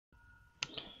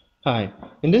Hi,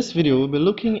 in this video we'll be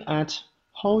looking at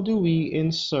how do we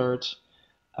insert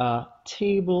a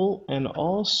table and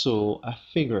also a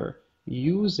figure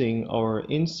using our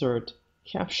insert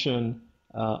caption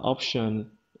option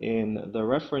in the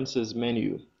references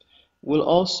menu. We'll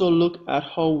also look at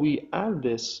how we add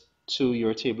this to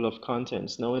your table of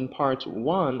contents. Now in part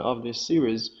 1 of this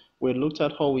series, we looked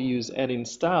at how we use adding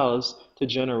styles to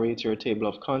generate your table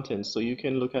of contents. So you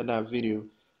can look at that video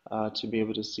to be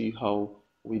able to see how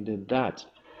we did that.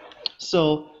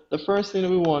 So the first thing that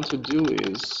we want to do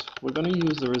is we're going to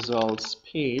use the results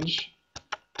page,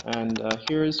 and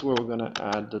here's where we're going to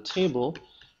add the table.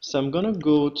 So I'm going to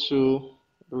go to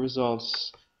the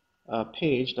results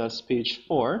page, that's page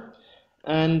 4,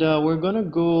 and we're going to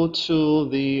go to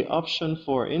the option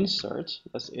for insert,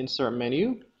 that's insert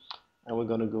menu, and we're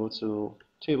going to go to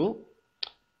table,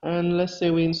 and let's say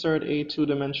we insert a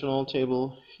two-dimensional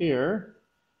table here.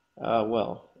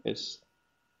 Well,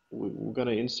 we're going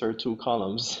to insert 2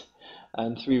 columns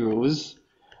and 3 rows,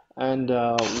 and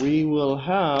we will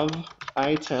have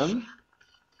item,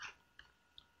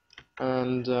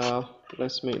 and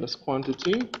let's make this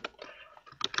quantity.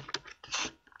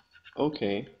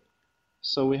 Okay,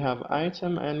 so we have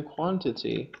item and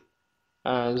quantity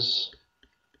as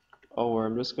our,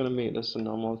 I'm just going to make this a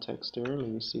normal text here. Let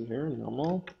me see here,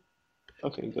 normal.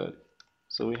 Okay, good.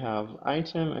 So we have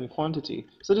item and quantity.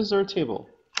 So this is our table.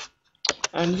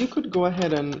 And you could go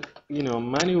ahead and,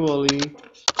 manually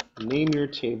name your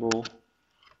table.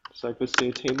 So I could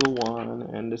say table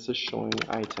 1, and this is showing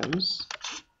items.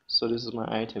 So this is my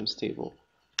items table.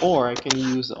 Or I can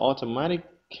use the automatic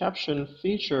caption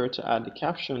feature to add the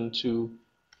caption to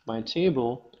my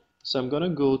table. So I'm going to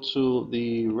go to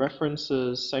the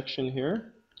references section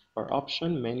here, or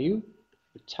option menu,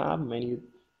 tab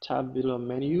below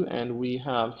menu, and we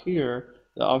have here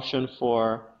the option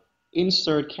for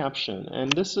insert caption,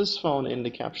 and this is found in the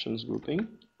captions grouping. I'm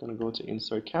going to go to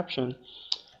insert caption,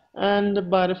 and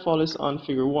by default it's on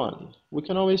figure 1. We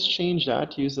can always change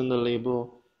that using the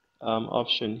label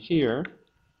option here,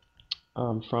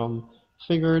 from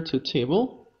figure to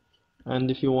table,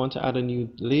 and if you want to add a new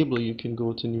label you can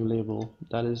go to new label.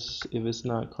 That is if it's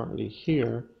not currently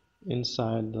here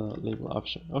inside the label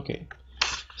option. Okay,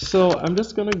 so I'm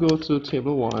just going to go to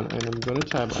table 1 and I'm going to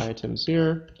type items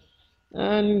here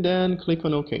and then click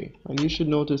on OK, and you should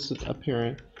notice it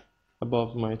appearing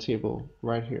above my table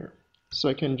right here. So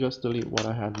I can just delete what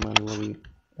I had manually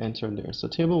entered there. So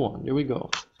table 1, there we go.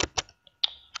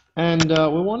 And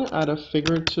we want to add a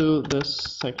figure to this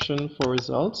section for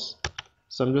results.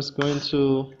 So I'm just going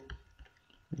to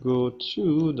go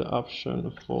to the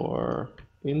option for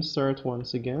insert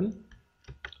once again.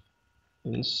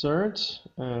 Insert,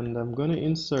 and I'm going to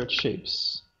insert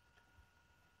shapes.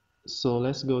 So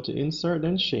let's go to insert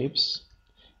and shapes.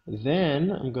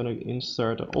 Then I'm going to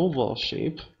insert an oval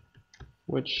shape,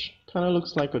 which kind of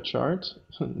looks like a chart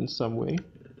in some way.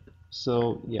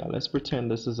 So yeah, let's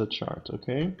pretend this is a chart,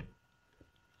 okay?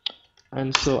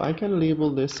 And so I can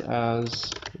label this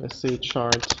as, let's say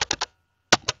chart,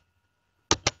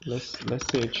 let's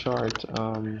say chart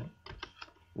 1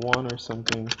 or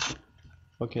something.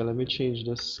 Okay, let me change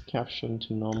this caption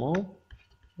to normal.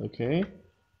 Okay,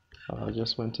 I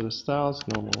just went to the styles,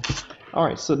 normal. All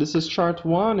right, so this is chart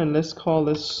 1, and let's call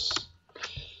this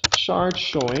chart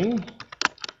showing,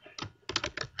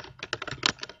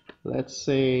 let's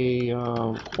say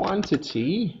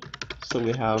quantity. So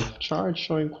we have chart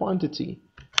showing quantity.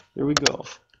 There we go.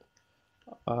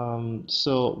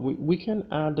 So we can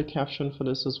add the caption for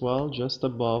this as well, just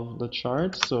above the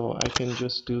chart. So I can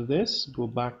just do this, go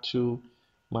back to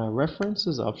my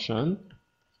references option,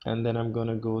 and then I'm going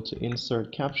to go to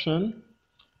insert caption.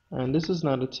 And this is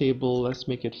not a table, let's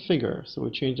make it figure. So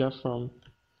we change that from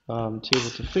table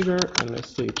to figure, and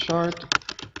let's say chart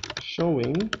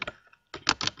showing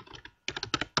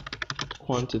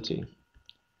quantity.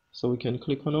 So we can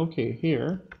click on OK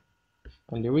here,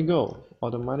 and there we go.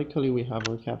 Automatically we have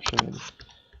our caption in.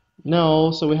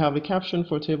 Now, so we have a caption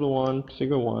for table 1,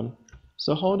 figure 1.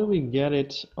 So how do we get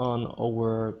it on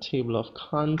our table of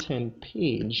content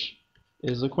page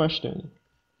is the question.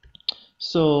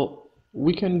 So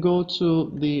we can go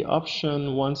to the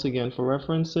option once again for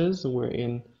references. We're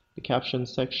in the caption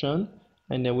section,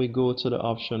 and then we go to the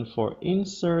option for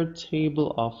insert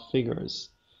table of figures.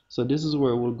 So this is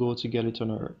where we'll go to get it on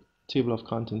our table of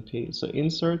content page. So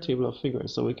insert table of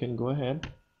figures. So we can go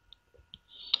ahead,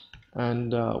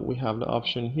 and we have the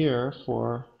option here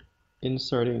for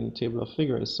inserting table of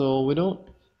figures. So we don't,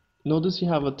 notice you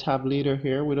have a tab leader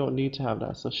here. We don't need to have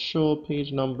that. So show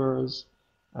page numbers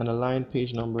and align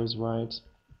page numbers right.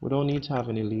 We don't need to have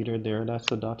any leader there.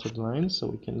 That's a dotted line, so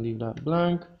we can leave that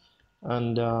blank.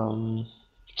 And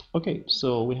okay,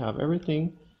 so we have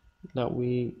everything that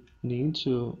we need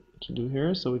to do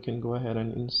here, so we can go ahead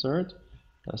and insert.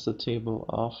 That's the table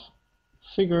of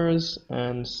figures,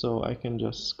 and so I can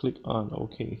just click on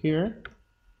OK here,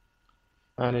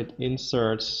 and it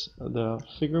inserts the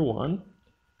figure 1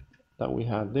 that we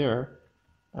had there.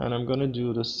 And I'm going to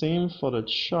do the same for the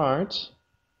chart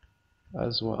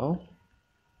as well.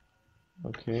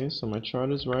 Okay, so my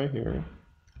chart is right here,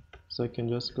 so I can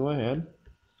just go ahead,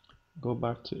 go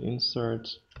back to insert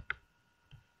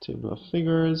table of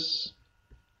figures.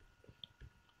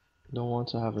 Don't want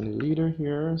to have any leader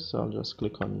here, so I'll just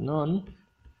click on none.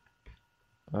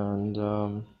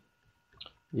 And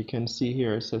you can see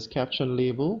here it says caption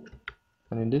label,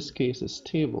 and in this case it's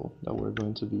table that we're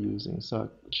going to be using. So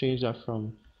I'll change that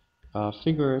from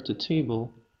figure to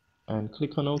table and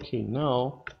click on OK.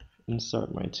 Now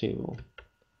insert my table.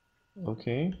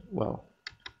 Okay, well,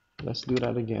 let's do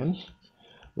that again.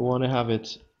 We want to have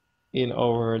it in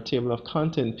our table of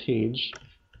content page,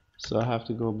 so I have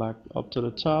to go back up to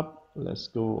the top. Let's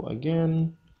go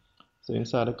again. So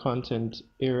inside the content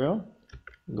area,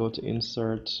 go to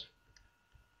insert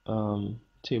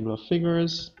table of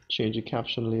figures, change the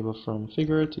caption label from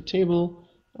figure to table,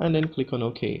 and then click on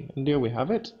OK. And there we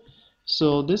have it.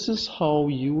 So this is how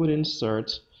you would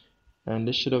insert, and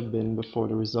this should have been before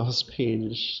the results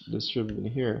page. This should have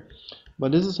been here.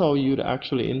 But this is how you'd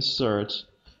actually insert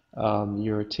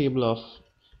your table of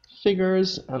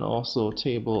figures and also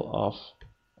table of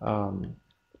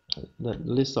the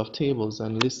list of tables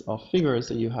and list of figures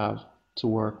that you have to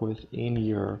work with in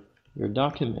your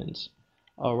document.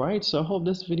 Alright, so I hope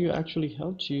this video actually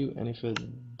helped you, and if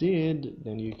it did,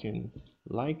 then you can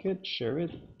like it, share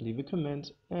it, leave a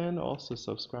comment, and also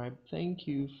subscribe. Thank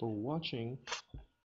you for watching.